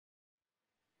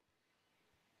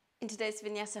In today's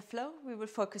Vinyasa flow, we will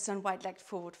focus on wide-legged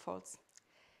forward folds.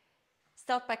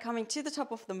 Start by coming to the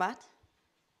top of the mat.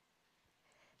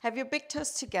 Have your big toes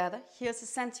together, heels 1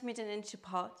 centimeter and inch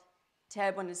apart.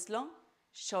 Tailbone is long,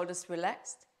 shoulders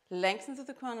relaxed. Lengthen through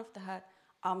the crown of the head,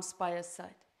 arms by your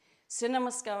side. Surya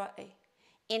Namaskara A.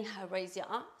 Inhale, raise your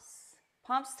arms,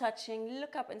 palms touching,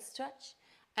 look up and stretch.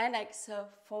 And exhale,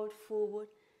 fold forward.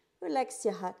 Relax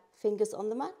your head, fingers on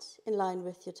the mat, in line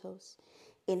with your toes.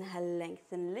 Inhale,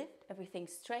 lengthen, lift, everything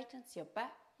straightens, your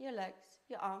back, your legs,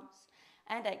 your arms.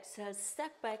 And exhale,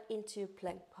 step back into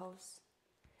plank pose.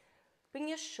 Bring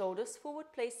your shoulders forward,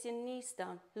 place your knees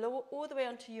down, lower all the way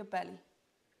onto your belly.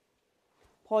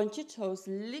 Point your toes,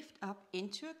 lift up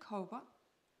into a cobra.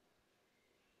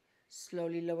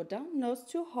 Slowly lower down, nose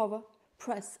to hover,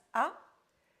 press up,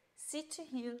 seat to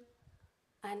heel,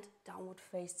 and downward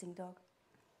facing dog.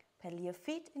 Pedal your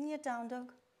feet in your down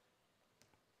dog.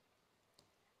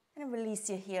 And release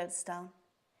your heels down.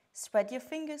 Spread your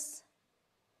fingers.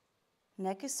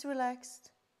 Neck is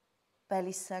relaxed.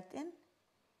 Belly sucked in.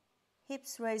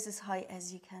 Hips raise as high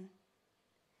as you can.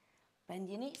 Bend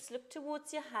your knees, look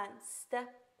towards your hands. Step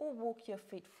or walk your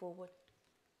feet forward.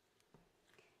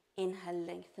 Inhale,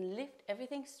 lengthen, lift.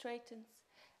 Everything straightens.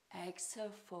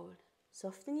 Exhale, fold.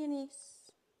 Soften your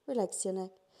knees. Relax your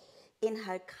neck.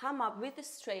 Inhale, come up with a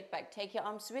straight back. Take your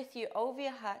arms with you over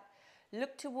your head.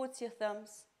 Look towards your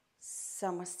thumbs.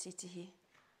 Samasthiti.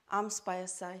 Arms by your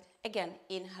side. Again,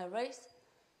 inhale, raise.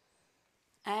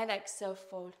 And exhale,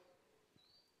 fold.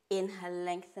 Inhale,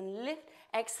 lengthen, lift.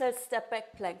 Exhale, step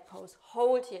back, plank pose.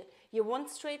 Hold here. Your one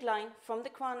straight line from the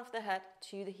crown of the head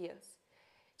to the heels.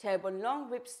 Tailbone long,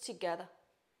 ribs together.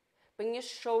 Bring your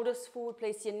shoulders forward,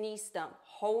 place your knees down.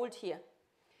 Hold here.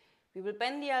 We will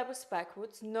bend the elbows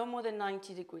backwards, no more than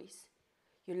 90 degrees.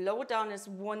 Your lower down is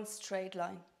one straight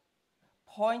line.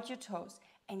 Point your toes.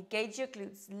 Engage your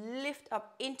glutes, lift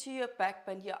up into your back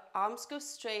bend, your arms go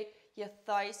straight, your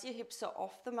thighs, your hips are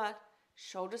off the mat,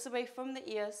 shoulders away from the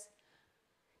ears,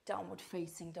 downward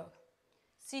facing dog.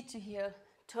 Seat to heel,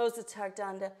 toes are tucked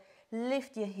under,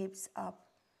 lift your hips up,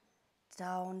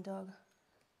 down dog.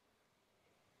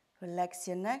 Relax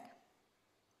your neck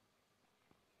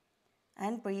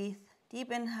and breathe,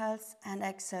 deep inhales and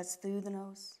exhales through the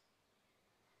nose.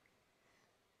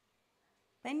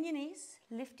 Bend your knees,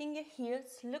 lifting your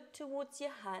heels, look towards your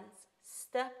hands,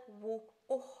 step, walk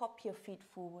or hop your feet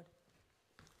forward.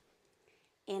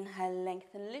 Inhale,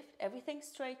 lengthen, lift, everything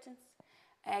straightens.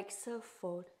 Exhale,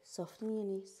 fold, soften your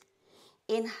knees.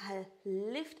 Inhale,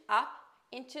 lift up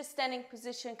into a standing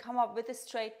position, come up with a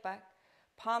straight back,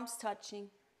 palms touching,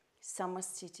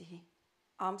 Samasthiti,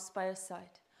 arms by your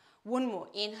side. One more,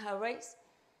 inhale, raise,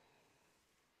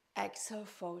 exhale,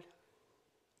 fold.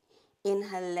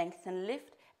 Inhale, lengthen,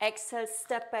 lift. Exhale,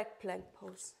 step back, plank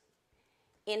pose.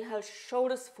 Inhale,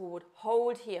 shoulders forward.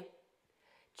 Hold here.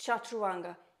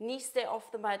 Chaturanga. Knees stay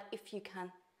off the mat if you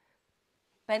can.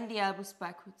 Bend the elbows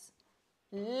backwards.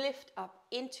 Lift up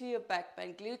into your back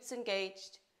bend. Glutes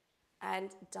engaged. And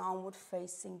downward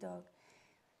facing dog.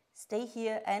 Stay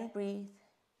here and breathe.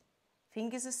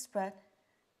 Fingers are spread.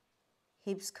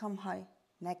 Hips come high.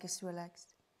 Neck is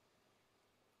relaxed.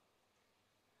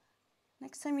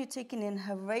 Next time you take an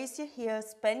inhale, raise your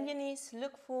heels, bend your knees,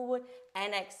 look forward,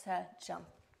 and exhale, jump.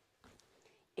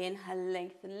 Inhale,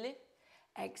 lengthen, lift.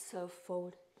 Exhale,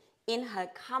 fold. Inhale,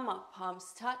 come up,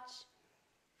 palms touch.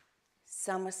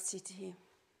 Samasthiti.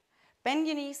 Bend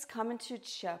your knees, come into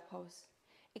chair pose.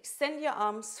 Extend your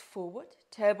arms forward,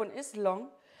 tailbone is long.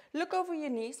 Look over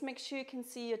your knees, make sure you can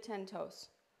see your 10 toes.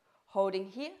 Holding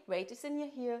here, weight is in your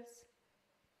heels.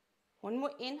 One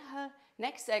more inhale,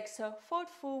 next exhale,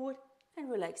 fold forward, and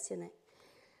relax your neck.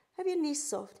 Have your knees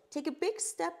soft. Take a big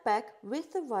step back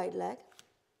with the right leg.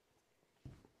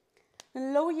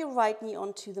 And lower your right knee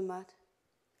onto the mat.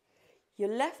 Your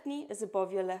left knee is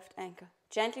above your left ankle.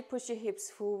 Gently push your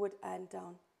hips forward and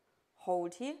down.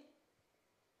 Hold here.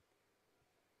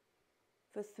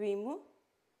 For 3 more.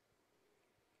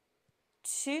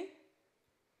 2.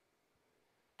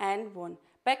 And 1.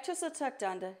 Back toes are tucked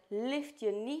under. Lift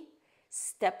your knee.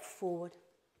 Step forward.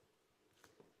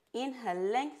 Inhale,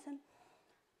 lengthen.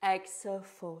 Exhale,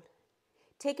 fold.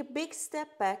 Take a big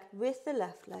step back with the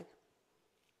left leg.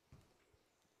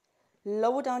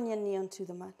 Lower down your knee onto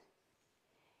the mat.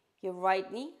 Your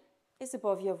right knee is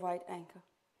above your right ankle.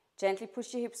 Gently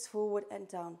push your hips forward and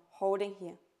down, holding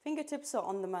here. Fingertips are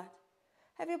on the mat.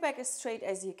 Have your back as straight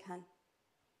as you can.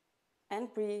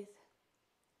 And breathe.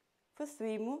 For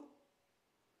 3 more.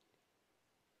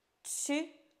 2.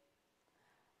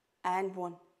 And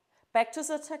 1. Back toes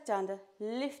are tucked under.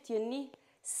 Lift your knee.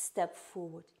 Step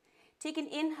forward. Take an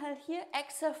inhale here,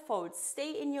 exhale, fold.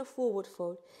 Stay in your forward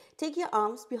fold. Take your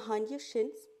arms behind your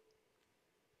shins,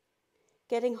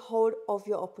 getting hold of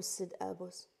your opposite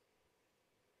elbows.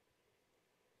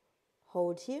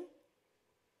 Hold here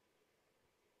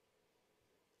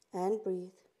and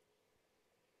breathe.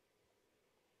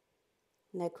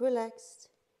 Neck relaxed.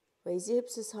 Raise your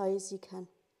hips as high as you can.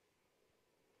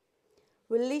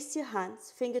 Release your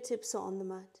hands, fingertips are on the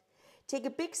mat. Take a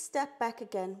big step back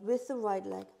again with the right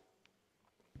leg.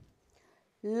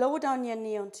 Lower down your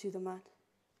knee onto the mat.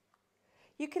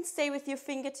 You can stay with your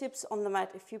fingertips on the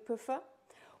mat if you prefer,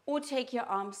 or take your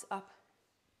arms up.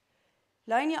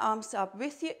 Line your arms up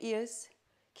with your ears.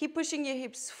 Keep pushing your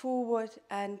hips forward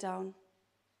and down.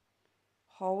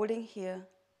 Holding here.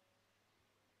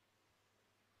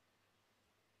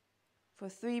 For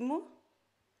 3 more.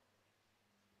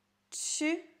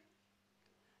 2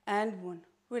 and 1.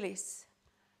 Release.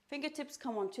 Fingertips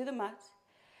come onto the mat.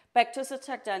 Back toes are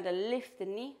tucked under. Lift the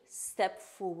knee. Step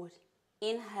forward.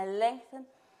 Inhale, lengthen.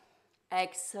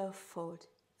 Exhale, fold.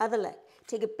 Other leg.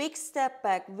 Take a big step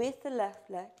back with the left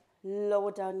leg.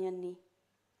 Lower down your knee.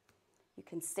 You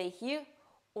can stay here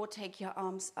or take your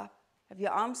arms up. Have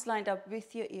your arms lined up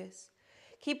with your ears.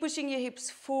 Keep pushing your hips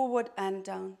forward and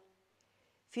down.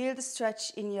 Feel the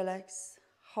stretch in your legs.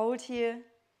 Hold here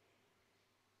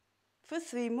for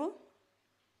 3 more.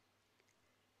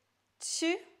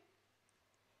 2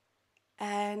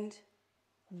 and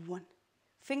 1.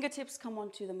 Fingertips come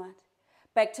onto the mat.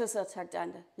 Back toes are tucked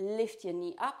under. Lift your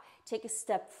knee up. Take a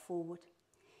step forward.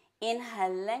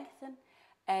 Inhale, lengthen.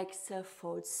 Exhale,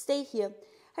 fold. Stay here.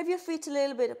 Have your feet a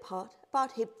little bit apart,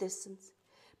 about hip distance.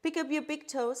 Pick up your big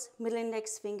toes, middle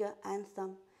index finger and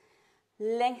thumb.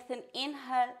 Lengthen,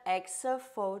 inhale, exhale,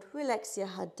 fold. Relax your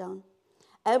head down.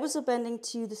 Elbows are bending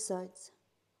to the sides.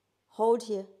 Hold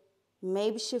here.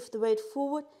 Maybe shift the weight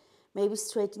forward. Maybe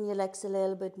straighten your legs a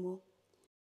little bit more.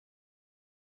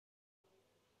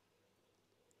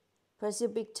 Press your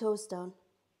big toes down.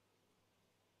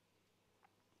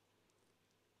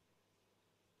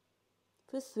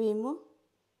 For 3 more.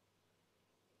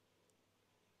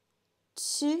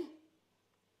 2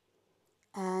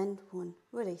 and 1.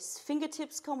 Release.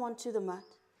 Fingertips come onto the mat.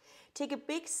 Take a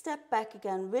big step back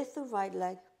again with the right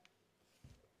leg.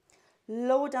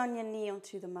 Lower down your knee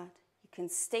onto the mat. You can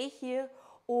stay here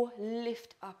or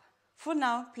lift up. For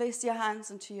now, place your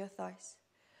hands onto your thighs.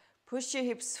 Push your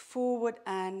hips forward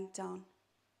and down.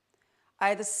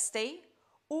 Either stay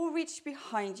or reach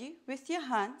behind you with your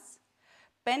hands,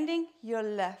 bending your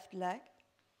left leg.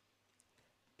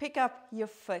 Pick up your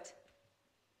foot.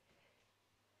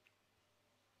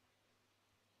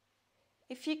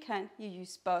 If you can, you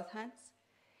use both hands.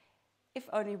 If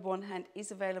only one hand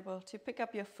is available to pick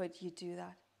up your foot, you do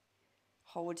that.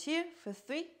 Hold here for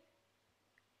 3,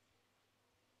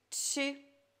 2,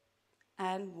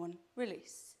 and 1.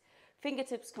 Release.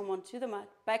 Fingertips come onto the mat.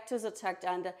 Back toes are tucked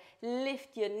under.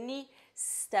 Lift your knee.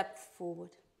 Step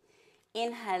forward.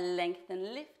 Inhale,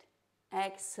 lengthen, lift.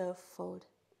 Exhale, fold.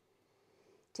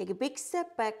 Take a big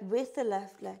step back with the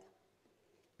left leg.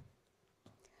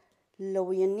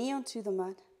 Lower your knee onto the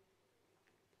mat.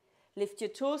 Lift your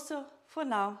torso. For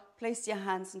now, place your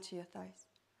hands into your thighs.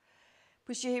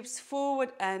 Push your hips forward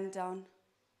and down.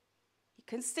 You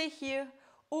can stay here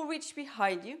or reach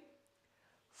behind you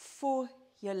for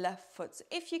your left foot. So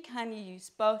if you can, you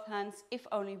use both hands. If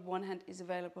only one hand is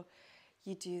available,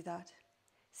 you do that.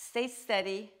 Stay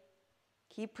steady.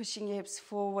 Keep pushing your hips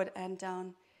forward and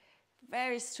down.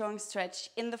 Very strong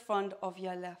stretch in the front of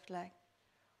your left leg.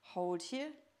 Hold here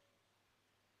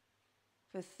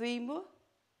for 3 more.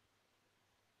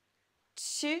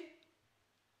 2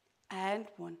 and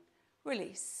 1.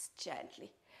 Release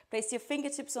gently. Place your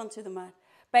fingertips onto the mat.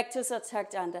 Back toes are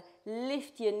tucked under.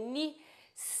 Lift your knee.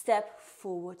 Step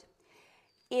forward.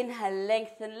 Inhale,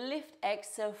 lengthen, lift,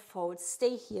 exhale, fold.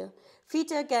 Stay here.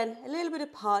 Feet are again a little bit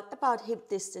apart, about hip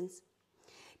distance.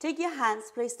 Take your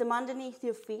hands, place them underneath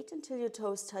your feet until your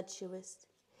toes touch your wrist.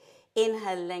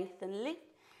 Inhale, lengthen, lift.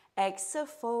 Exhale,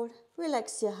 fold.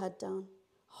 Relax your head down.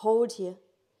 Hold here.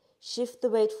 Shift the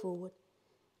weight forward.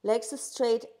 Legs as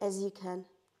straight as you can.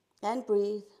 And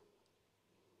breathe.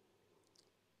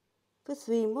 For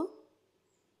 3 more.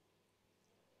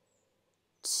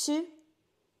 2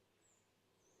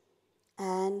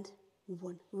 and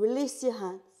 1. Release your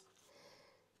hands.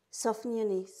 Soften your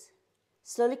knees.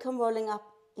 Slowly come rolling up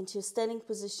into your standing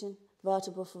position,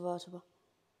 vertebra for vertebra.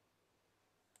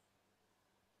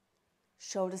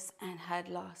 Shoulders and head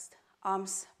last.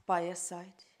 Arms by your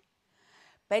side.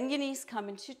 Bend your knees, come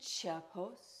into chair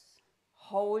pose.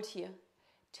 Hold here.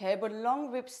 Tailbone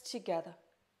long, ribs together.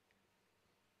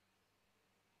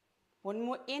 One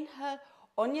more inhale.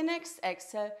 On your next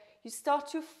exhale, you start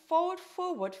to fold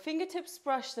forward, fingertips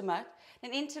brush the mat,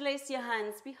 then interlace your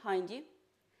hands behind you.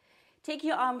 Take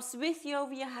your arms with you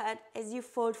over your head as you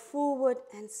fold forward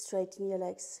and straighten your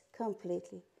legs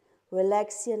completely.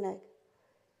 Relax your neck.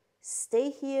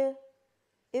 Stay here.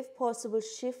 If possible,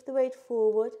 shift the weight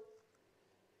forward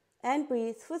and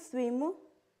breathe for 3 more.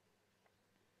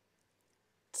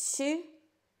 2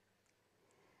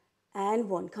 and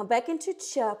 1. Come back into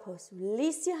chair pose.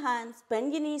 Release your hands,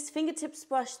 bend your knees, fingertips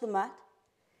brush the mat.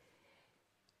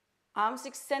 Arms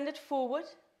extended forward,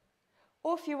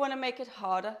 or if you want to make it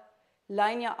harder,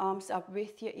 line your arms up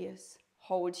with your ears.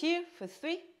 Hold here for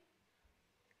 3,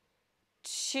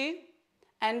 2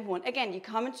 and 1. Again, you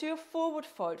come into a forward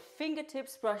fold,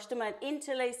 fingertips brush the mat,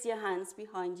 interlace your hands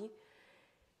behind you.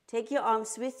 Take your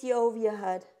arms with you over your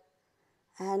head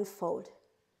and fold.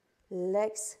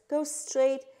 Legs go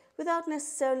straight without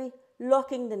necessarily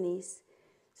locking the knees.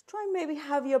 So try and maybe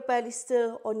have your belly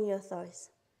still on your thighs.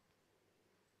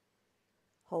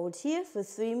 Hold here for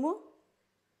 3 more.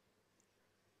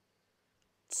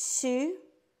 2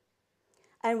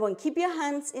 and 1. Keep your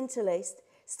hands interlaced.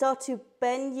 Start to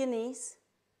bend your knees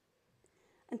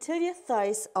until your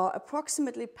thighs are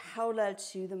approximately parallel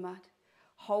to the mat.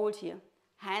 Hold here.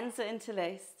 Hands are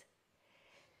interlaced.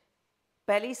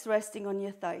 Belly's resting on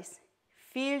your thighs.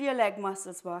 Feel your leg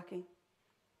muscles working.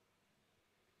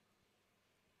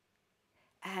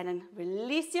 And then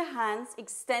release your hands,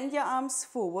 extend your arms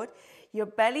forward. Your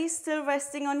belly is still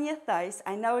resting on your thighs.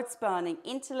 I know it's burning.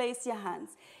 Interlace your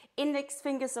hands. Index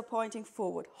fingers are pointing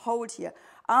forward. Hold here.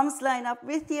 Arms line up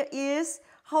with your ears.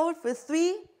 Hold for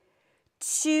 3,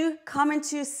 2. Come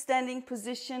into a standing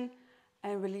position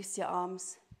and release your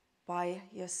arms by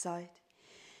your side.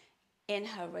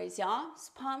 Inhale, raise your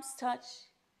arms, palms touch.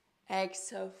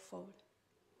 Exhale, fold.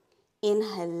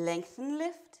 Inhale, lengthen,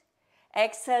 lift.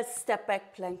 Exhale, step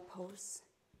back, plank pose.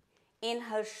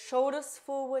 Inhale, shoulders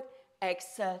forward.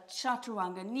 Exhale,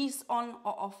 chaturanga, knees on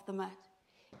or off the mat.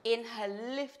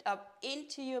 Inhale, lift up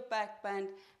into your back bend.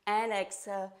 And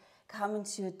exhale, come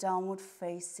into a downward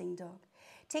facing dog.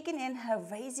 Take an inhale,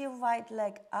 raise your right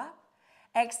leg up.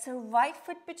 Exhale, right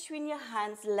foot between your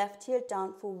hands, left heel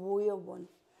down for warrior 1.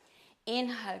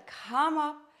 Inhale, come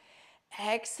up.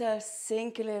 Exhale,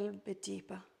 sink a little bit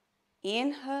deeper.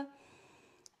 Inhale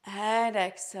and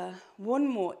exhale. One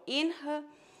more. Inhale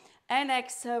and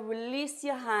exhale. Release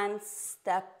your hands,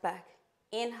 step back.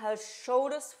 Inhale,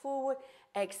 shoulders forward.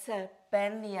 Exhale,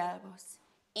 bend the elbows.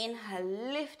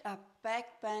 Inhale, lift up,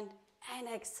 back bend. And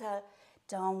exhale,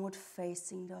 downward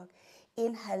facing dog.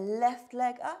 Inhale, left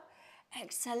leg up.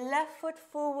 Exhale, left foot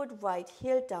forward, right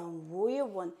heel down, warrior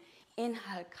 1.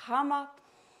 Inhale, come up.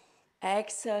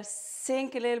 Exhale,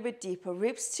 sink a little bit deeper,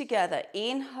 ribs together.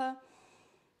 Inhale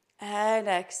and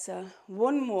exhale.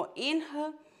 One more.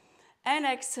 Inhale and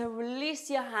exhale. Release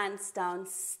your hands down.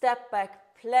 Step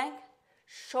back, plank.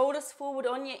 Shoulders forward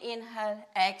on your inhale.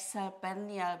 Exhale, bend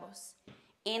the elbows.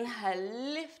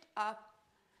 Inhale, lift up.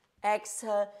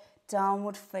 Exhale,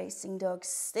 downward facing dog.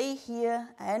 Stay here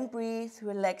and breathe.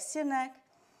 Relax your neck.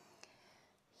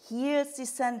 Heels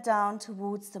descend down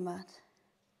towards the mat.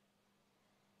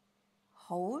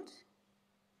 Hold.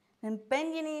 Then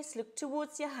bend your knees, look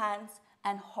towards your hands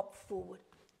and hop forward.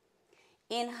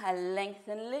 Inhale,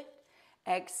 lengthen, lift.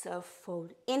 Exhale,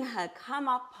 fold. Inhale, come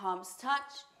up, palms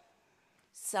touch.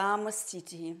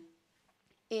 Samasthiti.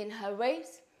 Inhale,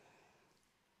 raise.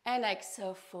 And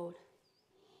exhale, fold.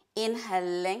 Inhale,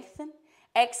 lengthen.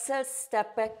 Exhale,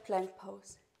 step back, plank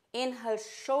pose. Inhale,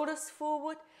 shoulders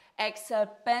forward. Exhale,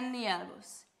 bend the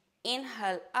elbows.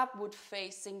 Inhale, upward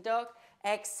facing dog.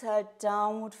 Exhale,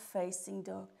 downward facing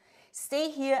dog.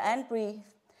 Stay here and breathe.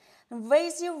 And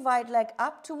raise your right leg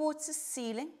up towards the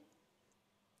ceiling.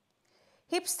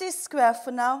 Hips stay square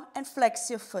for now and flex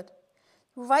your foot.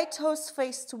 Right toes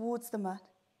face towards the mat.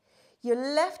 Your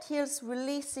left heel's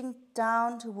releasing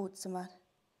down towards the mat.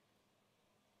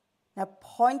 Now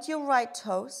point your right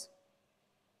toes.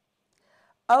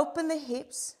 Open the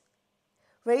hips.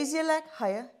 Raise your leg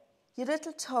higher. Your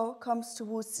little toe comes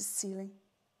towards the ceiling.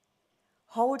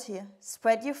 Hold here.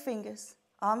 Spread your fingers.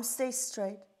 Arms stay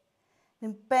straight.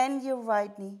 Then bend your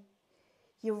right knee.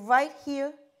 Your right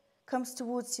heel comes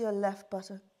towards your left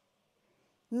buttock.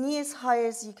 Knee as high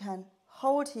as you can.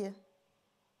 Hold here.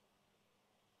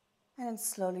 And then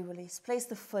slowly release. Place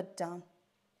the foot down.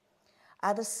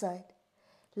 Other side.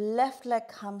 Left leg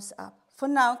comes up. For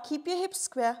now, keep your hips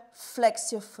square.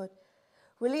 Flex your foot.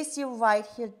 Release your right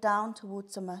heel down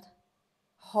towards the mat.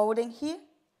 Holding here.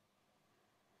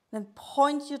 Then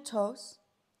point your toes.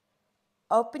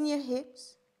 Open your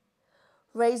hips.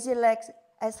 Raise your legs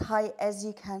as high as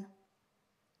you can.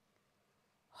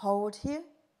 Hold here.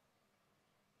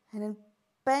 And then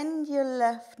bend your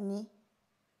left knee.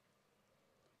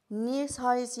 Knee as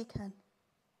high as you can.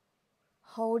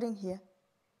 Holding here.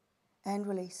 And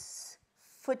release.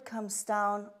 Foot comes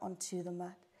down onto the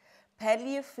mat. Pedal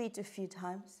your feet a few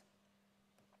times.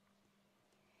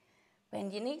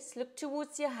 Bend your knees, look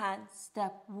towards your hands,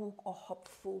 step, walk or hop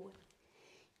forward.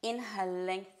 Inhale,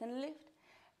 lengthen, lift.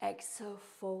 Exhale,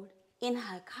 fold.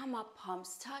 Inhale, come up,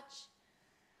 palms touch.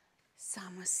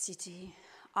 Samasthiti.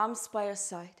 Arms by your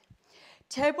side.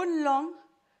 Tailbone long,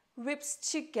 ribs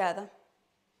together.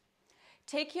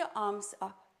 Take your arms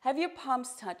up. Have your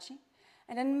palms touching.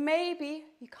 And then maybe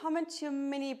you come into a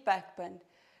mini back bend.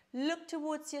 Look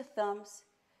towards your thumbs.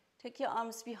 Take your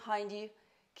arms behind you.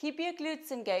 Keep your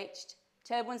glutes engaged.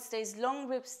 Tailbone stays long,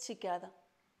 ribs together.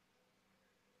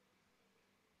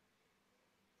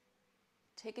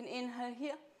 Take an inhale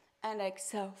here and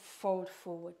exhale, fold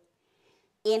forward.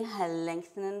 Inhale,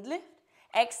 lengthen and lift.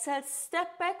 Exhale,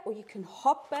 step back or you can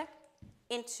hop back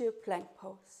into a plank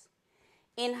pose.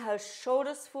 Inhale,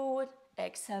 shoulders forward.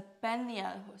 Exhale, bend the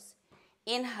elbows.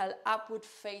 Inhale, upward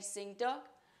facing dog.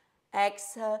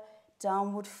 Exhale,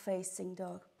 downward facing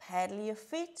dog. Pedal your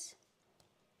feet.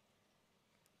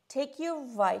 Take your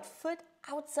right foot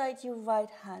outside your right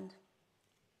hand.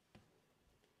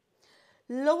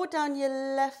 Lower down your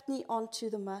left knee onto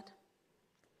the mat.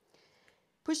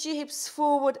 Push your hips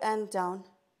forward and down.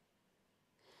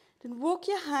 Then walk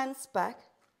your hands back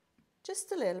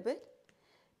just a little bit.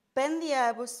 Bend the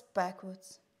elbows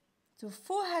backwards. So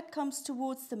forehead comes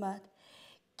towards the mat.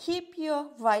 Keep your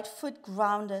right foot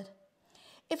grounded.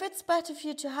 If it's better for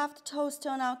you to have the toes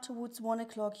turn out towards 1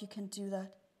 o'clock, you can do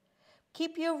that.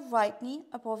 Keep your right knee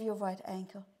above your right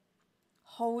ankle.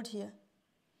 Hold here.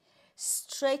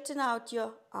 Straighten out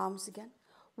your arms again.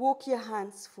 Walk your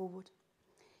hands forward.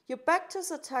 Your back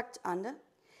toes are tucked under.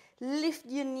 Lift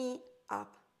your knee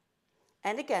up.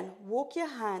 And again, walk your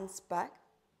hands back.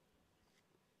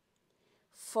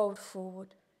 Fold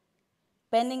forward.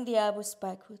 Bending the elbows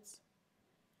backwards.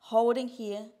 Holding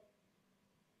here.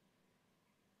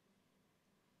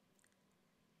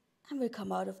 And we'll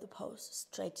come out of the pose.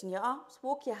 Straighten your arms,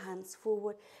 walk your hands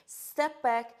forward, step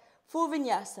back for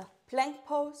Vinyasa. Plank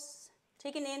pose.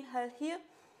 Take an inhale here,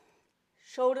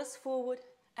 shoulders forward,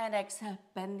 and exhale,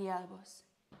 bend the elbows.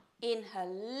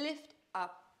 Inhale, lift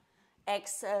up.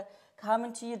 Exhale, come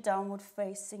into your downward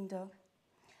facing dog.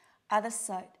 Other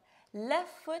side.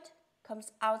 Left foot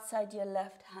comes outside your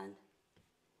left hand.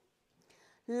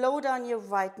 Lower down your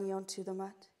right knee onto the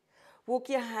mat. Walk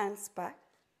your hands back,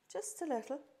 just a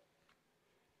little.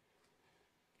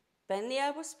 Bend the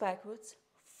elbows backwards,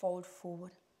 fold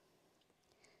forward.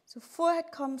 So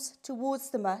forehead comes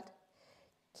towards the mat.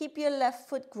 Keep your left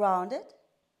foot grounded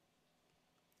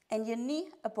and your knee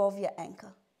above your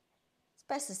ankle, as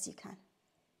best as you can.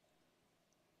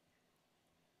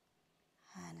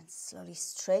 And then slowly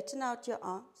straighten out your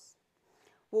arms.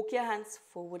 Walk your hands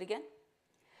forward again.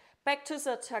 Back toes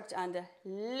are tucked under.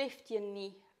 Lift your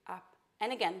knee up.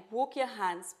 And again, walk your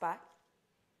hands back.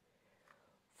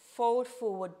 Fold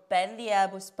forward, bend the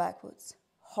elbows backwards.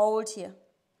 Hold here.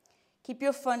 Keep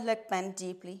your front leg bent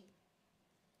deeply.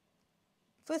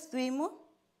 For 3 more.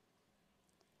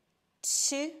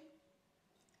 2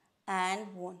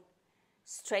 and 1.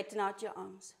 Straighten out your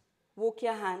arms. Walk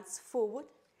your hands forward.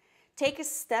 Take a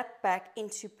step back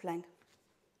into plank.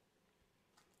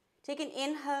 Take an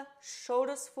inhale,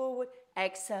 shoulders forward.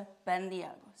 Exhale, bend the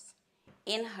elbows.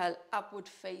 Inhale, upward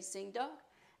facing dog.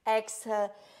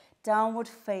 Exhale, downward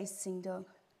facing dog.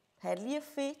 Pedal your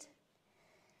feet.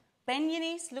 Bend your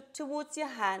knees, look towards your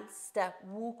hands, step,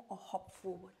 walk or hop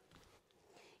forward.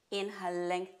 Inhale,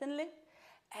 lengthen, lift.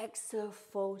 Exhale,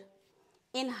 fold.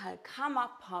 Inhale, come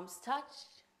up, palms touch.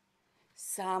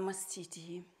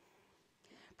 Samasthiti.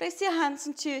 Place your hands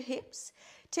into your hips.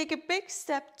 Take a big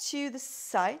step to the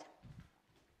side.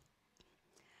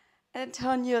 And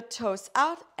turn your toes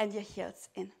out and your heels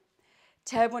in.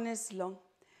 Tailbone is long.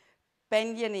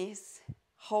 Bend your knees.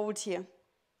 Hold here.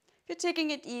 If you're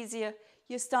taking it easier,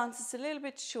 your stance is a little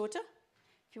bit shorter.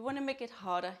 If you want to make it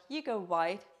harder, you go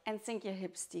wide and sink your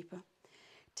hips deeper.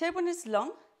 Tailbone is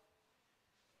long.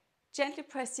 Gently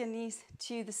press your knees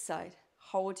to the side.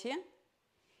 Hold here.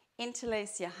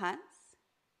 Interlace your hands.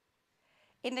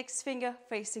 Index finger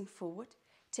facing forward.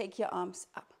 Take your arms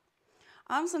up.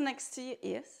 Arms are next to your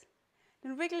ears.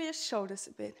 Then wiggle your shoulders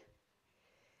a bit.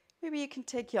 Maybe you can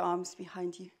take your arms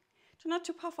behind you. Try not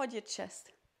to puff out your chest.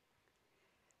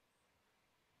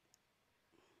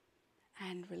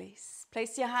 And release.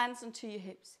 Place your hands onto your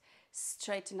hips.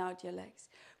 Straighten out your legs.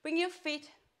 Bring your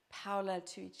feet parallel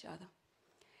to each other.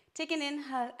 Take an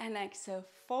inhale and exhale.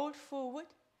 Fold forward.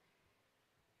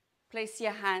 Place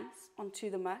your hands onto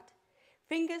the mat.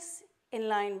 Fingers in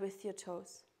line with your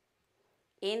toes.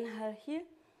 Inhale here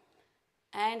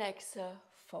and exhale,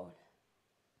 fold.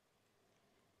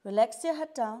 Relax your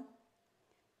head down.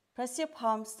 Press your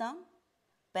palms down.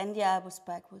 Bend your elbows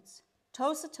backwards.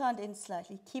 Toes are turned in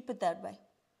slightly. Keep it that way.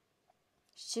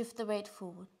 Shift the weight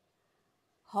forward.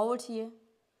 Hold here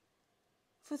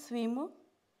for 3 more.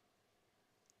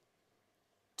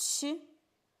 2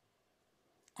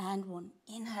 and 1.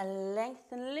 Inhale,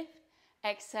 lengthen, lift.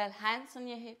 Exhale, hands on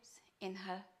your hips.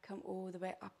 Inhale, come all the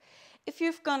way up. If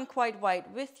you've gone quite wide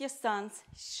with your stance,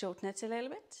 shorten it a little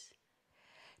bit.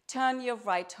 Turn your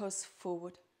right toes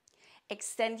forward.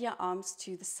 Extend your arms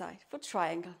to the side for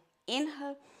triangle.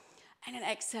 Inhale and then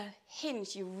exhale,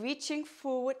 hinge. You're reaching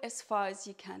forward as far as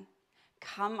you can.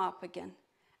 Come up again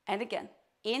and again.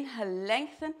 Inhale,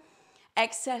 lengthen.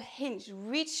 Exhale, hinge.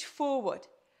 Reach forward,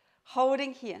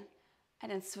 holding here.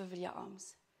 And then swivel your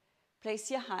arms. Place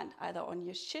your hand either on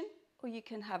your shin or you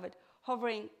can have it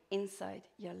hovering inside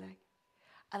your leg.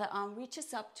 Other arm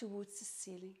reaches up towards the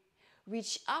ceiling.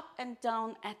 Reach up and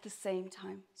down at the same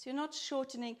time. So you're not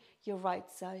shortening your right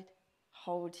side.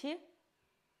 Hold here.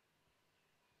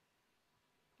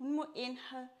 One more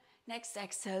inhale. Next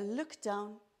exhale, look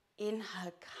down.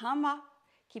 Inhale, come up.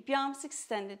 Keep your arms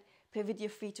extended. Pivot your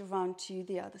feet around to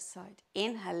the other side.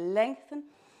 Inhale, lengthen.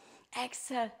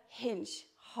 Exhale, hinge.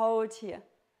 Hold here.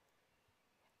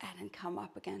 And then come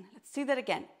up again. Let's do that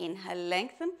again. Inhale,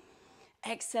 lengthen.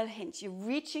 Exhale, hinge. You're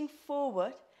reaching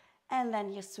forward and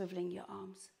then you're swiveling your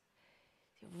arms.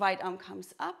 Your right arm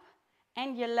comes up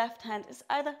and your left hand is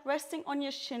either resting on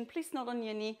your shin, please not on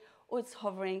your knee, or it's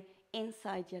hovering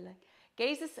inside your leg.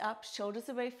 Gaze is up, shoulders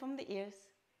away from the ears.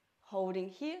 Holding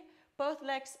here, both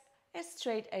legs as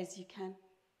straight as you can.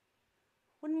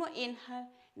 One more inhale.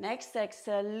 Next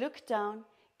exhale, look down.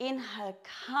 Inhale,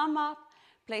 come up.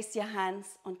 Place your hands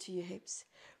onto your hips.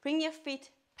 Bring your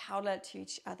feet parallel to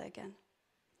each other again.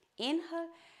 Inhale,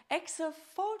 exhale,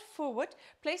 fold forward.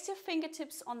 Place your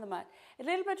fingertips on the mat a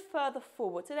little bit further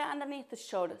forward so they're underneath the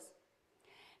shoulders.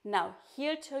 Now,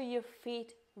 heel toe your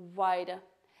feet wider,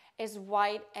 as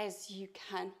wide as you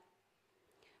can.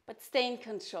 But stay in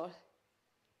control.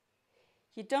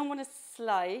 You don't want to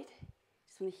slide.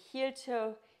 Just want to heel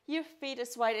toe your feet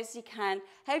as wide as you can.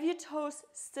 Have your toes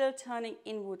still turning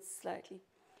inwards slightly.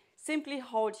 Simply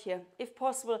hold here. If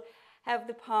possible, have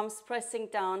the palms pressing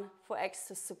down for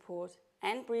extra support.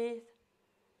 And breathe.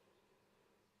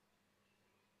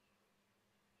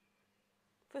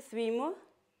 For 3 more.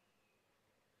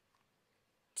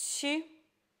 2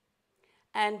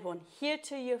 and 1. Heel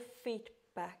to your feet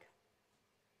back.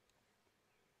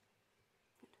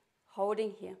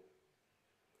 Holding here.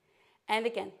 And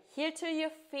again, heel to your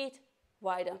feet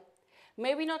wider.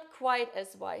 Maybe not quite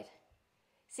as wide.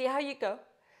 See how you go.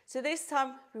 So this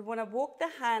time we want to walk the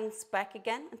hands back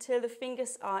again until the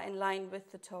fingers are in line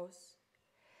with the toes.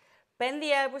 Bend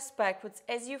the elbows backwards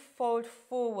as you fold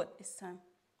forward this time.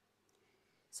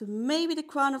 So maybe the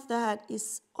crown of the head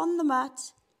is on the mat.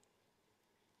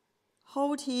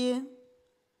 Hold here.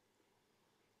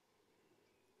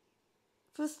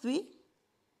 For 3,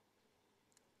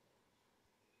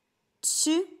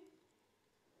 2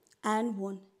 and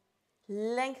 1.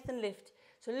 Lengthen, lift.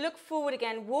 So look forward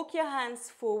again. Walk your hands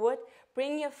forward.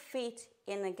 Bring your feet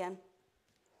in again.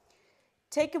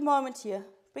 Take a moment here.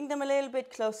 Bring them a little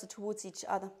bit closer towards each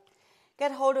other.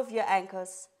 Get hold of your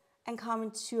ankles and come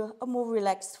into a more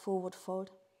relaxed forward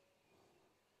fold.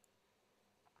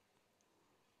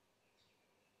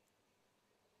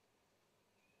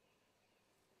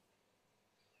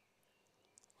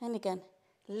 And again,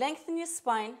 lengthen your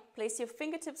spine. Place your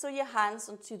fingertips or your hands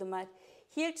onto the mat.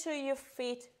 Heel to your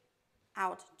feet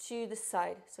out to the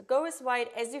side. So go as wide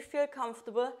as you feel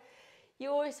comfortable. You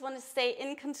always want to stay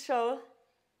in control.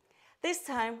 This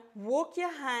time, walk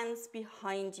your hands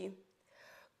behind you.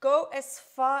 Go as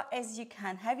far as you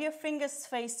can. Have your fingers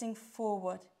facing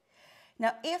forward.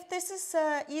 Now, if this is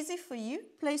easy for you,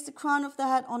 place the crown of the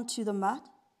head onto the mat.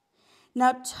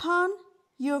 Now, turn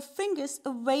your fingers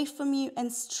away from you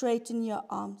and straighten your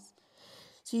arms.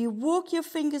 So you walk your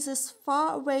fingers as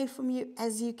far away from you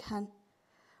as you can.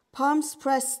 Palms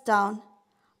pressed down,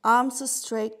 arms are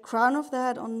straight, crown of the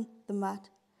head on the mat.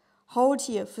 Hold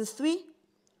here for 3,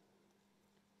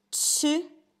 2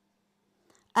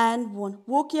 and 1.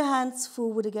 Walk your hands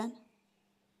forward again.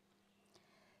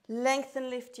 Lengthen,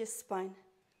 lift your spine.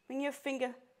 Bring your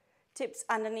fingertips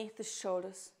underneath the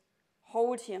shoulders.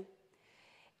 Hold here.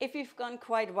 If you've gone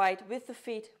quite wide with the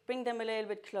feet, bring them a little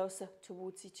bit closer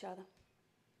towards each other.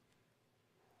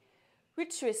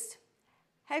 Retwist.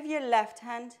 Have your left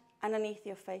hand underneath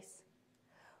your face.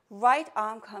 Right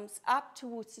arm comes up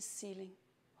towards the ceiling.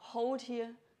 Hold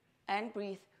here and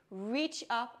breathe. Reach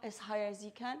up as high as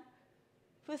you can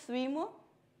for 3 more.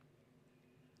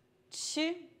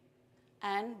 2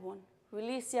 and 1.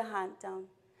 Release your hand down.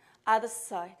 Other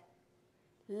side.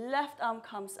 Left arm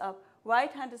comes up.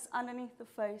 Right hand is underneath the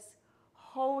face.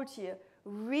 Hold here.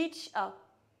 Reach up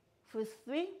for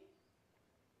 3,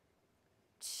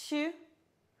 2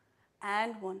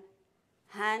 and 1.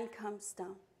 Hand comes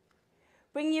down.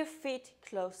 Bring your feet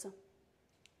closer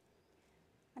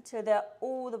until they're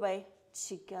all the way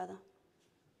together.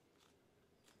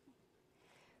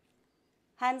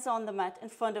 Hands on the mat in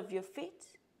front of your feet.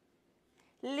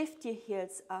 Lift your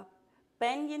heels up.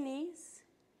 Bend your knees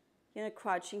in a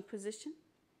crouching position.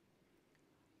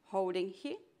 Holding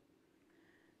here.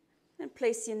 And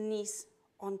place your knees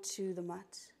onto the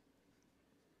mat.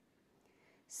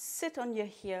 Sit on your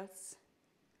heels.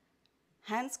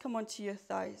 Hands come onto your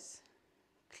thighs.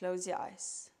 Close your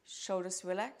eyes. Shoulders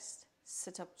relaxed.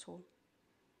 Sit up tall.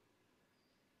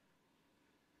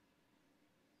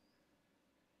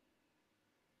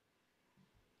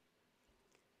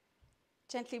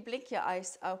 Gently blink your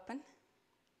eyes open.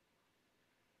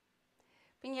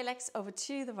 Bring your legs over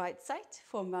to the right side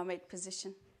for mermaid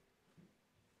position.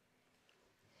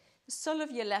 The sole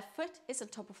of your left foot is on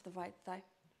top of the right thigh.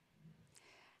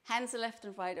 Hands are left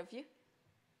and right of you.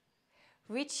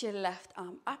 Reach your left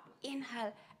arm up.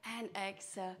 Inhale and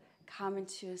exhale. Come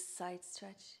into a side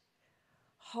stretch.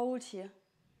 Hold here.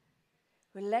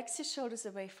 Relax your shoulders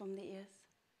away from the ears.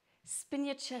 Spin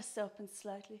your chest open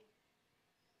slightly.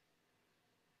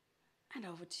 And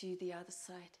over to the other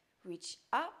side. Reach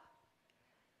up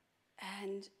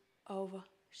and over.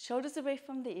 Shoulders away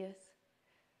from the ears.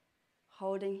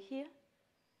 Holding here.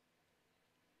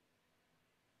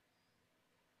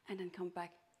 And then come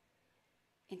back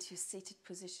into a seated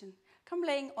position. Come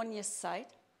laying on your side.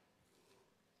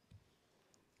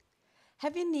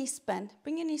 Have your knees bent.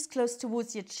 Bring your knees close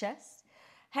towards your chest.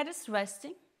 Head is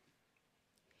resting.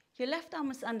 Your left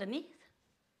arm is underneath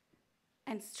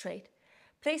and straight.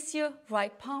 Place your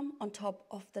right palm on top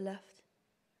of the left.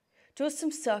 Draw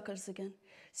some circles again.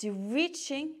 So you're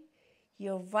reaching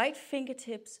your right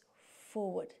fingertips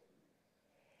forward.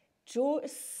 Draw a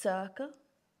circle.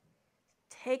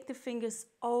 Take the fingers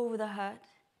over the head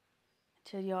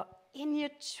until you're in your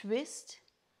twist.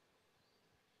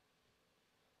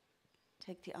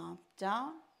 Take the arm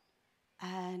down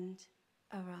and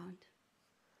around.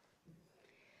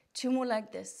 2 more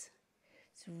like this.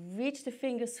 So reach the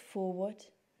fingers forward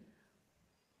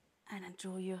and then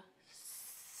draw your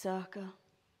circle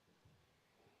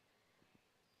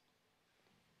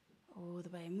all the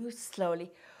way. Move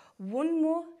slowly. 1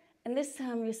 more, and this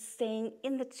time you're staying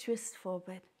in the twist for a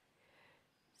bit.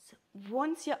 So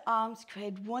once your arms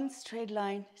create one straight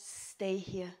line, stay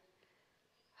here.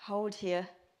 Hold here.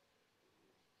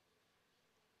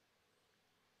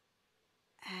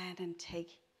 And then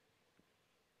take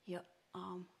your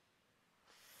arm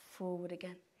forward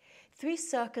again. 3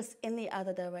 circles in the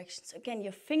other direction. So again,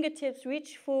 your fingertips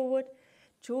reach forward.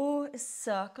 Draw a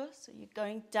circle. So you're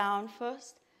going down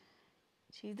first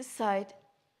to the side,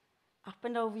 up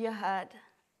and over your head,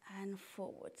 and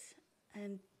forward.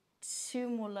 And 2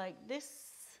 more like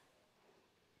this.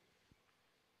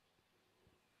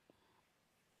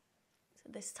 So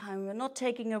this time we're not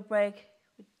taking a break.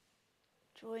 We're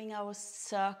drawing our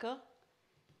circle.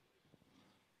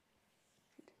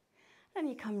 Then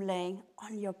you come laying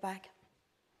on your back.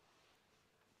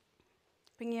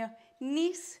 Bring your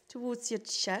knees towards your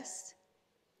chest,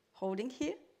 holding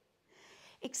here.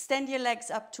 Extend your legs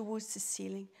up towards the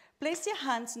ceiling. Place your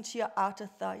hands into your outer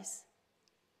thighs.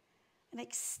 And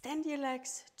extend your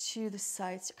legs to the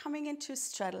sides, coming into a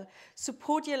straddle.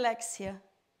 Support your legs here.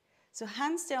 So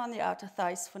hands stay on the outer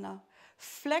thighs for now.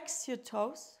 Flex your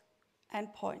toes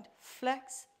and point.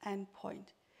 Flex and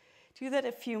point. Do that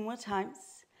a few more times.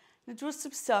 Now draw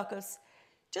some circles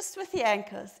just with the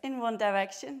ankles in one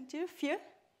direction. Do a few.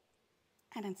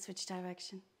 And then switch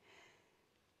direction.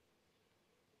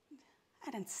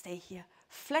 And then stay here.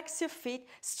 Flex your feet.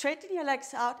 Straighten your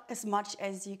legs out as much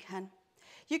as you can.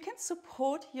 You can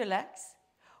support your legs,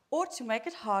 or to make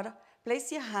it harder,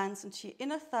 place your hands onto your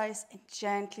inner thighs and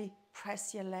gently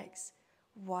press your legs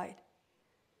wide.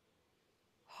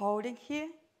 Holding here.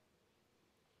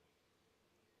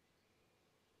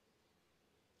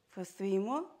 For 3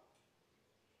 more.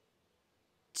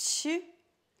 2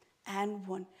 and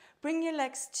 1. Bring your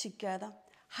legs together.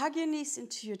 Hug your knees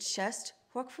into your chest.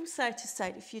 Rock from side to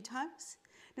side a few times.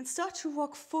 Then start to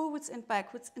rock forwards and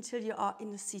backwards until you are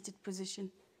in a seated position.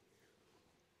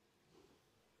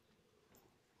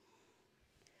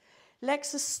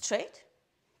 Legs are straight.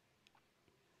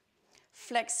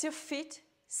 flex your feet,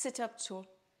 sit up tall.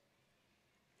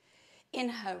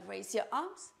 Inhale, raise your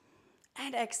arms.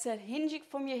 And exhale, hinging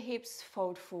from your hips,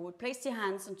 fold forward. Place your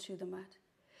hands onto the mat.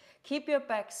 Keep your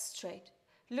back straight.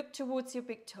 Look towards your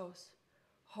big toes.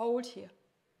 Hold here.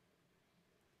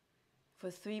 For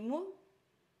 3 more.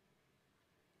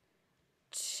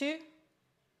 2.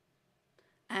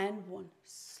 And 1.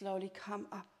 Slowly come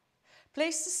up.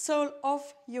 Place the sole of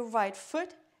your right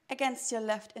foot against your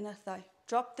left inner thigh.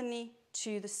 Drop the knee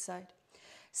to the side.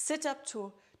 Sit up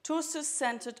tall. Torso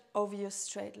centered over your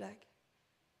straight leg.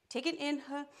 Take an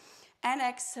inhale and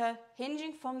exhale,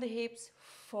 hinging from the hips,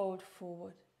 fold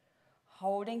forward.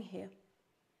 Holding here.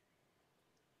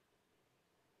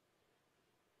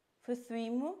 For 3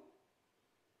 more.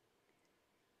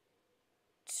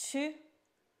 2.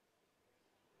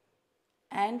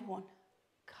 And 1.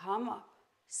 Come up.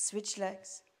 Switch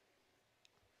legs.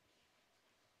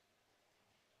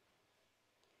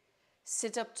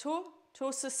 Sit up tall,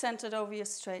 torso centered over your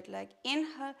straight leg.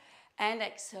 Inhale and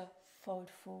exhale, fold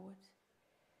forward.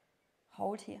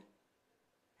 Hold here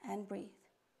and breathe.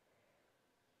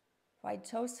 Right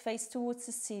toes face towards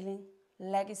the ceiling,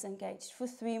 leg is engaged. For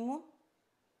 3 more.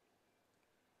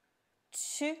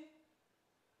 2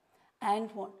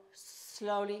 and 1.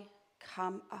 Slowly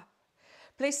come up.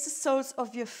 Place the soles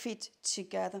of your feet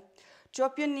together.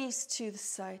 Drop your knees to the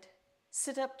side.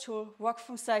 Sit up tall, rock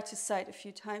from side to side a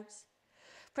few times.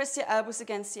 Press your elbows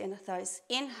against the inner thighs.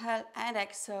 Inhale and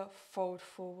exhale, fold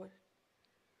forward.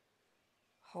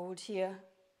 Hold here.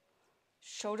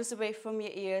 Shoulders away from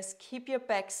your ears. Keep your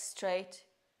back straight.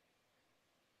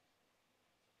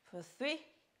 For 3,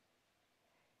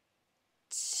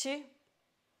 2,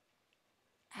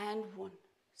 and 1.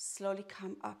 Slowly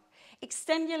come up.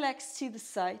 Extend your legs to the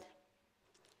side.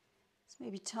 Let's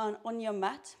maybe turn on your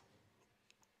mat.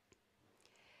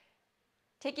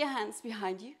 Take your hands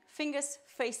behind you, fingers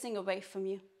facing away from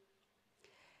you.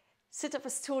 Sit up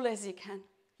as tall as you can.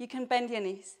 You can bend your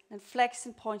knees and flex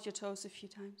and point your toes a few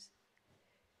times.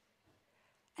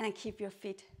 And then keep your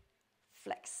feet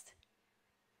flexed.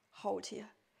 Hold here.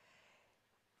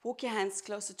 Walk your hands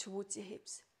closer towards your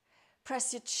hips.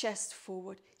 Press your chest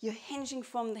forward. You're hinging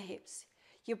from the hips.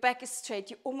 Your back is straight.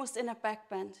 You're almost in a back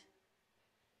bend.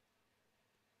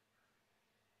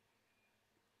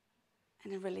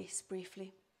 And then release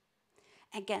briefly.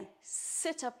 Again,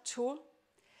 sit up tall.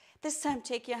 This time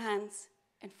take your hands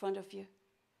in front of you.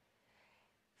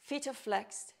 Feet are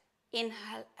flexed.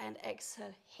 Inhale and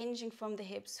exhale, hinging from the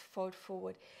hips, fold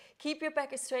forward. Keep your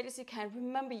back as straight as you can.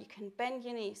 Remember, you can bend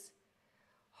your knees.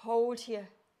 Hold here.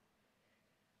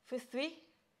 For 3,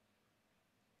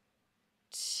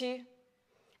 2,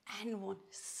 and 1.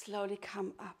 Slowly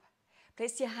come up.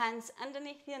 Place your hands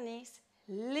underneath your knees.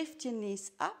 Lift your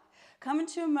knees up. Come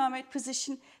into a mermaid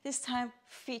position. This time,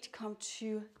 feet come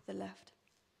to the left.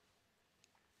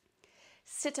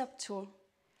 Sit up tall.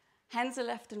 Hands are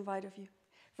left and right of you.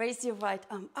 Raise your right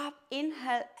arm up.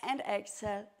 Inhale and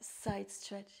exhale. Side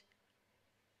stretch.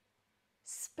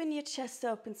 Spin your chest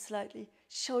open slightly.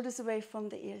 Shoulders away from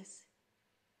the ears.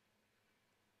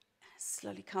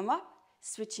 Slowly come up.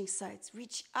 Switching sides.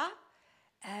 Reach up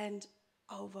and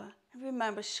over. And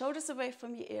remember, shoulders away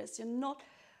from your ears. You're not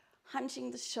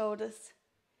hunching the shoulders.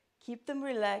 Keep them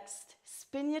relaxed.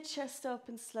 Spin your chest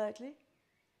open slightly.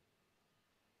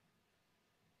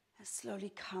 And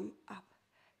slowly come up.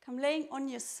 Come laying on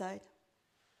your side.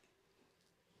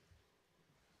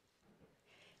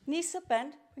 Knees are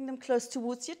bent. Bring them close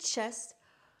towards your chest.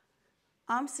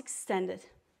 Arms extended.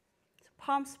 So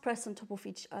palms press on top of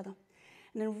each other.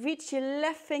 And then reach your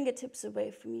left fingertips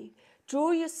away from you.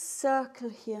 Draw your circle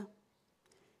here.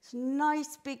 It's a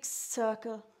nice big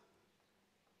circle.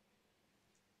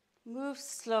 Move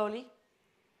slowly.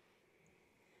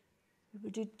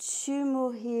 We'll do 2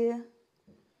 more here.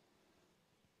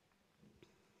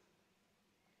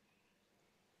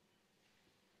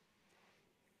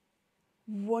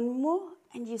 One more,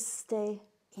 and you stay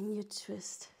in your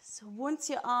twist. So once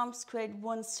your arms create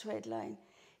one straight line,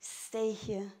 stay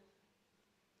here.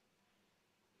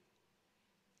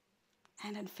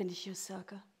 And then finish your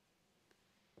circle.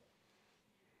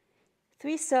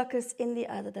 3 circles in the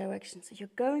other direction. So you're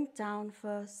going down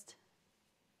first,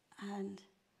 and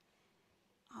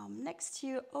arm next to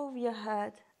you, over your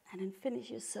head, and then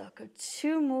finish your circle.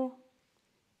 2 more.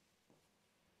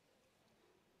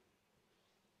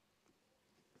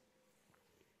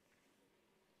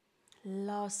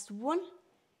 Last one.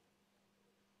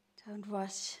 Don't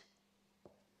rush.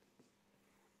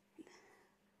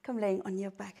 Come laying on your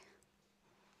back.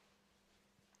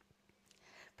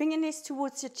 Bring your knees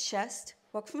towards your chest.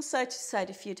 Walk from side to side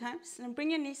a few times. And then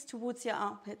bring your knees towards your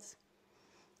armpits.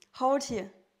 Hold here.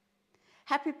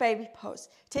 Happy baby pose.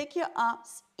 Take your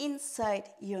arms inside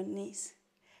your knees.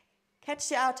 Catch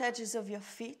the outer edges of your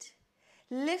feet.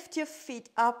 Lift your feet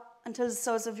up until the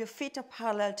soles of your feet are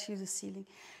parallel to the ceiling.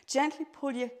 Gently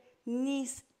pull your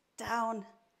knees down.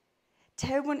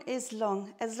 Tailbone is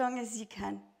long as you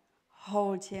can.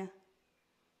 Hold here.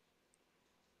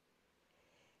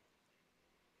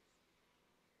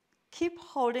 Keep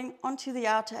holding onto the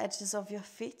outer edges of your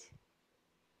feet.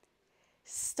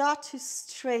 Start to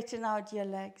straighten out your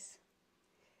legs.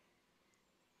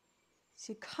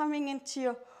 So you're coming into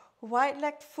your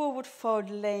wide-legged forward fold,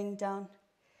 laying down.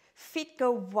 Feet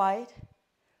go wide.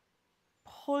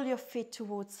 Pull your feet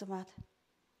towards the mat.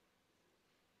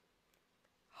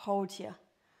 Hold here.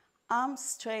 Arms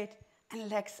straight and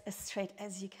legs as straight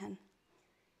as you can.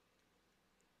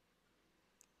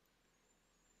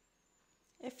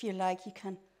 If you like, you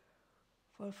can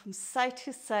roll from side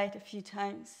to side a few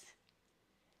times.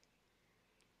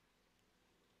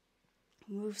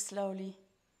 Move slowly.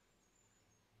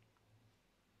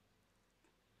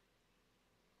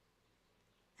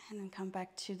 And then come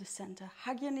back to the center.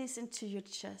 Hug your knees into your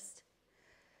chest.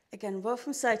 Again, roll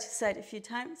from side to side a few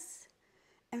times.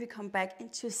 And we come back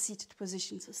into a seated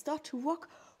position. So start to walk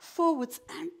forwards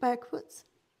and backwards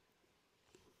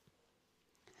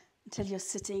until you're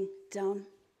sitting down.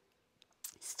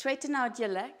 Straighten out your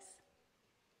legs.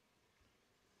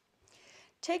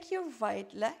 Take your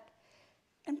right leg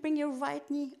and bring your right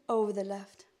knee over the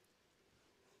left.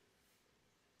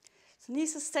 So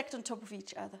knees are stacked on top of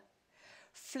each other.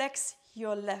 Flex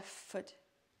your left foot.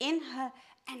 Inhale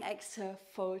and exhale,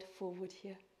 fold forward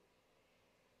here.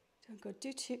 Don't go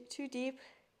too deep.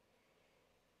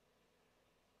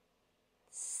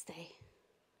 Stay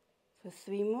for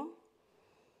 3 more.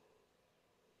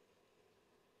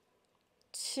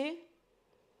 2.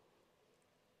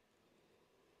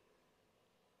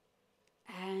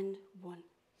 And 1.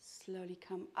 Slowly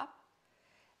come up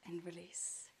and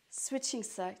release. Switching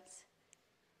sides.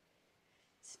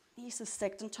 Knees are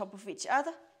stacked on top of each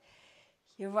other.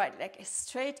 Your right leg is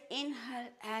straight. Inhale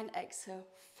and exhale,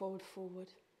 fold forward.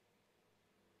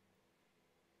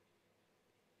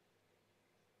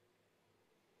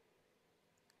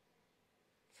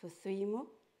 For 3 more.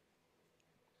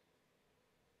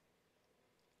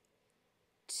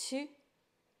 2.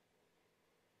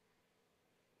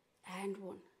 And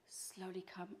 1. Slowly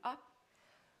come up.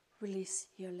 Release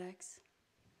your legs.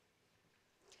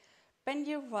 Bend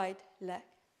your right leg.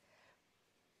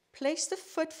 Place the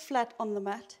foot flat on the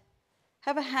mat.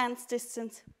 Have a hand's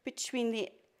distance between the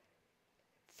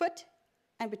foot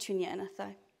and between your inner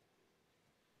thigh.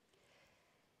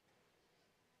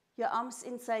 Your arms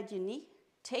inside your knee.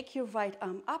 Take your right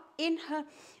arm up. Inhale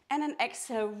and then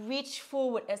exhale. Reach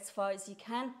forward as far as you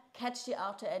can. Catch the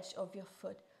outer edge of your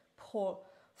foot. Pull.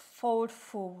 Fold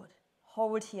forward.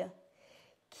 Hold here.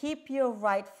 Keep your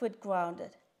right foot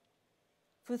grounded.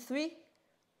 For 3,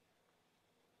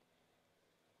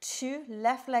 2,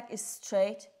 left leg is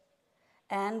straight,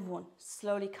 and 1.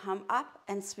 Slowly come up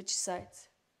and switch sides.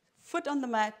 Foot on the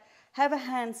mat. Have a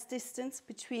hand's distance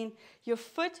between your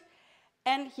foot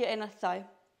and your inner thigh.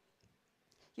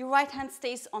 Your right hand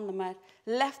stays on the mat.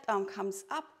 Left arm comes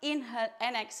up. Inhale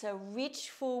and exhale. Reach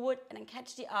forward and then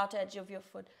catch the outer edge of your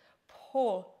foot.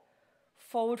 Pull.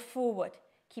 Fold forward.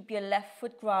 Keep your left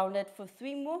foot grounded for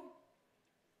 3 more.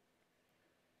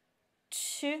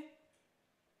 2.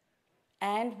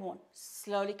 And 1.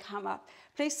 Slowly come up.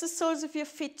 Place the soles of your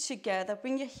feet together.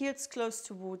 Bring your heels close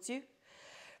towards you.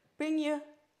 Bring your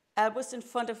elbows in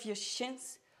front of your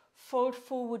shins. Fold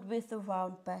forward with a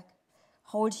round back.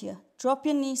 Hold here. Drop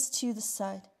your knees to the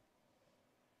side.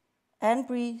 And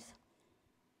breathe.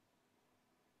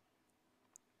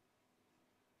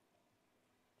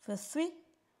 For 3,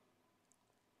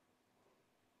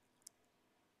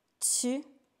 2,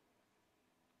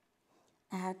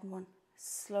 and 1.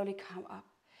 Slowly come up.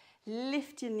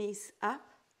 Lift your knees up.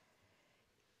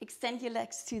 Extend your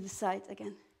legs to the side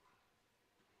again.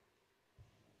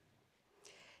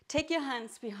 Take your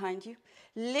hands behind you.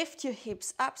 Lift your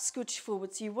hips up, scooch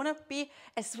forward. So you want to be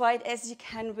as wide as you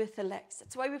can with the legs.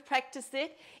 That's why we practice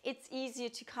it. It's easier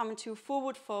to come into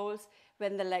forward folds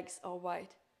when the legs are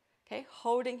wide. Okay,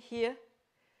 holding here.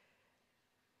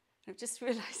 I'm just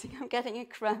realizing I'm getting a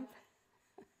cramp.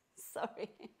 Sorry.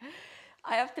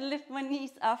 I have to lift my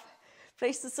knees up,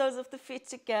 place the soles of the feet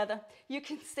together. You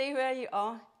can stay where you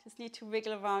are. Just need to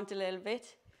wiggle around a little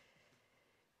bit.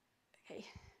 Okay.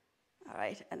 All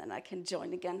right, and then I can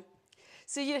join again.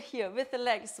 So you're here with the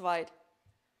legs wide.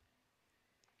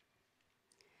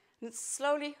 And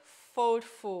slowly fold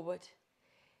forward.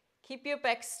 Keep your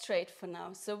back straight for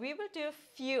now. So we will do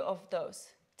a few of those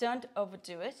Don't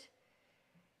overdo it.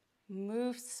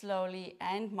 Move slowly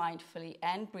and mindfully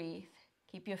and breathe.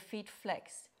 Keep your feet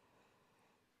flexed.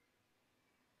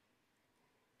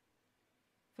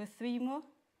 For 3 more.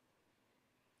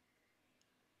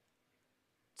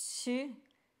 2.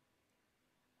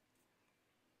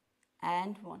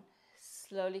 And 1.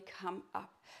 Slowly come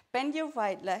up. Bend your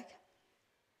right leg.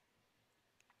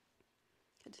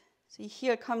 Good. So your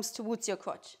heel comes towards your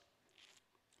crotch.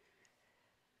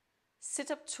 Sit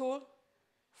up tall.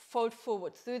 Fold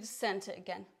forward through the center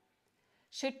again.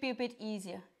 Should be a bit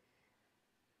easier.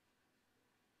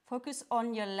 Focus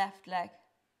on your left leg.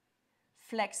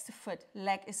 Flex the foot.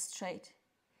 Leg is straight.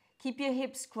 Keep your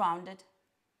hips grounded.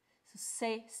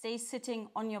 So stay sitting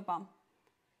on your bum.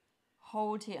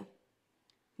 Hold here.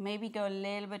 Maybe go a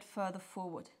little bit further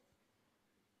forward.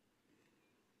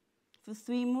 For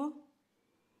 3 more.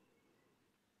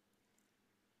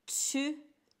 2.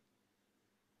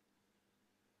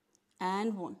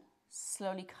 And 1.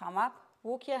 Slowly come up.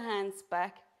 Walk your hands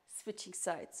back. Switching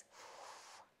sides.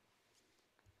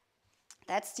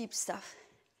 That's deep stuff.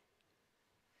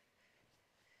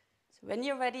 So when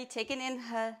you're ready, take an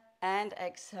inhale and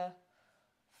exhale.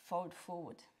 Fold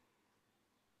forward.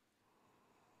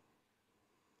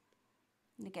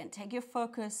 And again, take your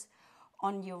focus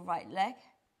on your right leg.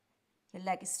 Your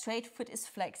leg is straight, foot is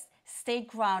flexed. Stay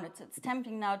grounded. So it's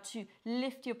tempting now to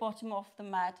lift your bottom off the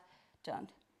mat.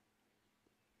 Don't.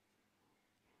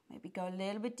 Maybe go a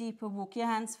little bit deeper. Walk your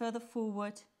hands further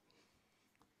forward.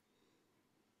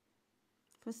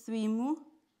 For 3 more.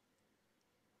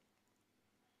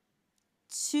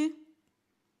 2.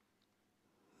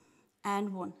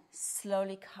 And 1.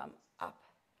 Slowly come up.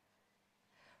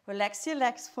 Relax your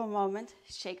legs for a moment.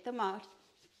 Shake them out.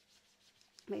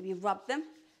 Maybe rub them.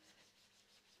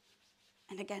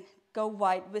 And again, go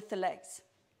wide with the legs.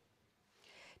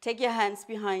 Take your hands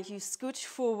behind you. Scooch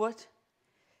forward.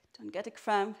 Don't get a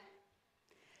cramp.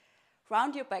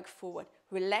 Round your back forward.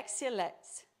 Relax your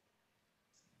legs.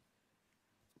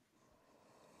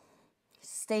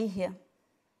 Stay here.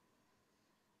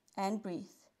 And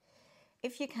breathe.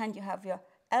 If you can, you have your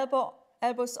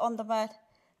elbows on the mat.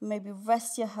 Maybe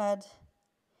rest your head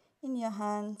in your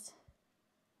hands.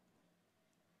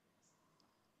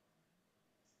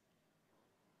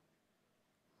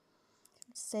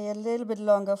 Stay a little bit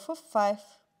longer for 5.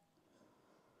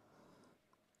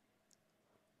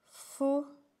 4.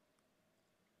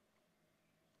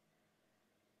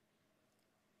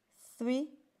 3.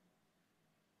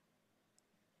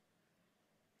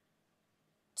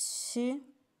 2.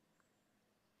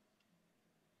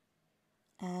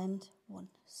 And 1.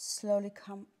 Slowly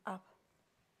come up.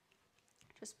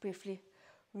 Just briefly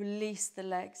release the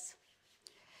legs.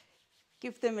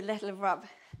 Give them a little rub.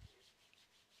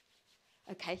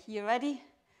 Okay, you ready?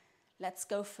 Let's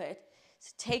go for it.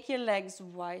 So take your legs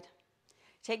wide.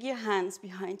 Take your hands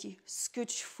behind you.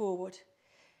 Scooch forward.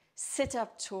 Sit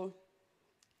up tall.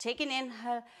 Take an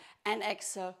inhale and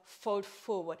exhale. Fold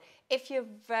forward. If you're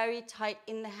very tight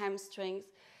in the hamstrings,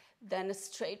 then a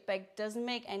straight back doesn't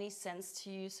make any sense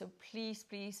to you. So please,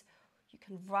 you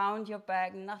can round your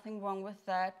back. Nothing wrong with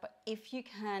that. But if you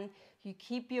can, you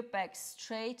keep your back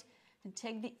straight and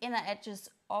take the inner edges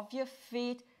of your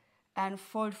feet and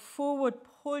fold forward.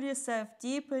 Pull yourself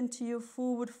deep into your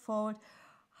forward fold.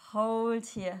 Hold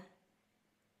here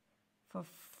for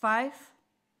 5,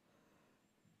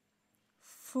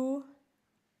 4,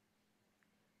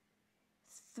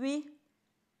 3,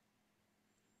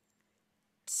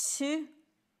 2,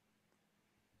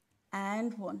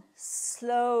 and 1.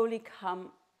 Slowly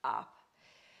come up.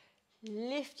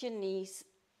 Lift your knees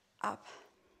up.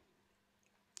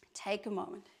 Take a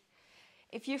moment.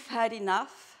 If you've had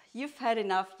enough,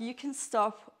 you can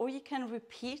stop or you can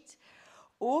repeat.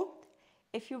 Or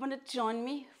if you want to join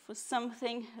me for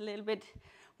something a little bit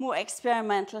more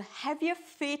experimental, have your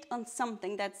feet on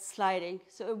something that's sliding.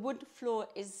 So a wood floor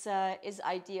is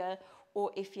ideal,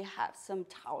 or if you have some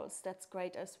towels, that's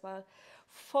great as well.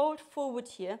 Fold forward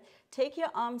here. Take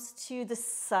your arms to the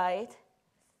side.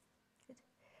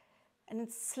 And then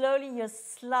slowly you're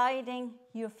sliding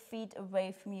your feet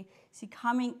away from you. So you're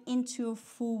coming into a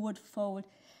forward fold.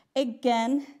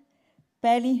 Again,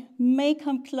 belly may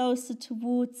come closer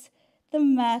towards the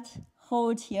mat.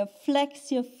 Hold here.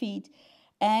 Flex your feet.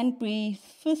 And breathe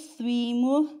for 3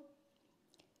 more.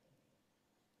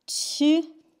 2.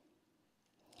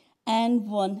 And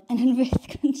 1. And then with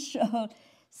control,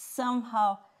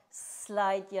 somehow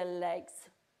slide your legs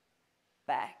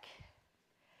back.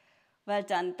 Well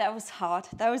done. That was hard.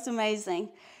 That was amazing.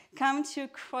 Come to a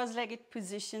cross-legged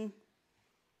position.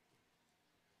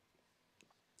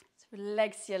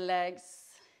 Relax your legs.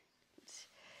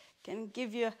 Can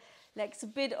give your legs a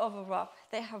bit of a rub.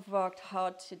 They have worked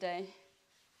hard today.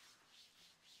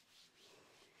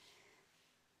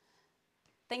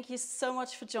 Thank you so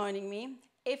much for joining me.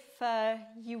 If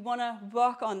you want to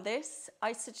work on this,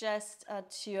 I suggest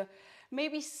to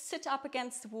maybe sit up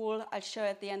against the wall. I'll show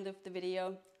at the end of the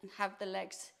video, and have the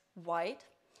legs wide.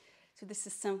 So this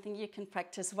is something you can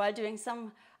practice while doing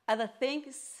some other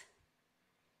things.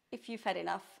 If you've had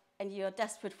enough and you're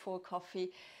desperate for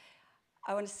coffee,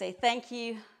 I want to say thank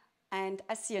you, and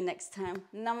I'll see you next time.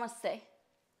 Namaste.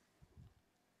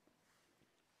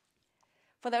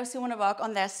 For those who want to work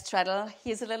on their straddle,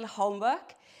 here's a little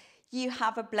homework. You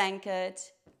have a blanket,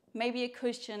 maybe a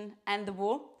cushion, and the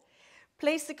wall.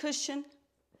 Place the cushion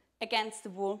against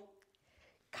the wall.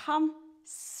 Come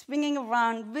swinging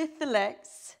around with the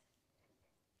legs.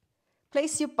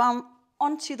 Place your bum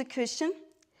onto the cushion.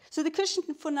 So the cushion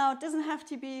for now doesn't have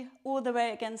to be all the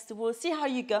way against the wall. See how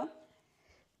you go.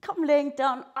 Come laying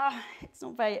down. It's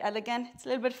not very elegant. It's a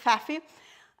little bit faffy.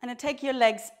 And then take your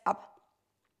legs up.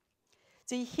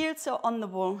 So your heels are on the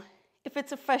wall. If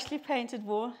it's a freshly painted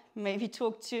wall, maybe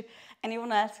talk to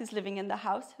anyone else who's living in the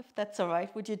house, if that's all right,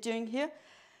 what you're doing here.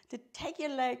 To take your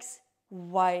legs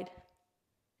wide.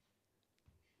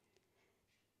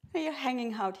 Now you're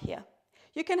hanging out here.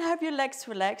 You can have your legs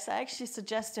relaxed. I actually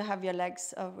suggest to have your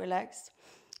legs relaxed.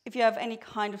 If you have any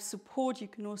kind of support, you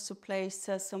can also place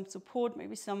some support,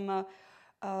 maybe some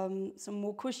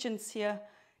more cushions here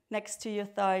next to your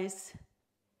thighs.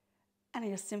 And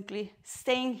you're simply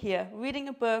staying here, reading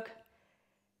a book,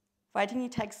 writing your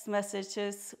text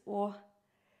messages, or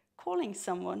calling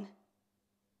someone.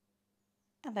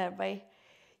 And that way,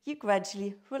 you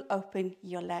gradually will open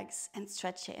your legs and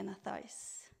stretch your inner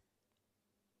thighs.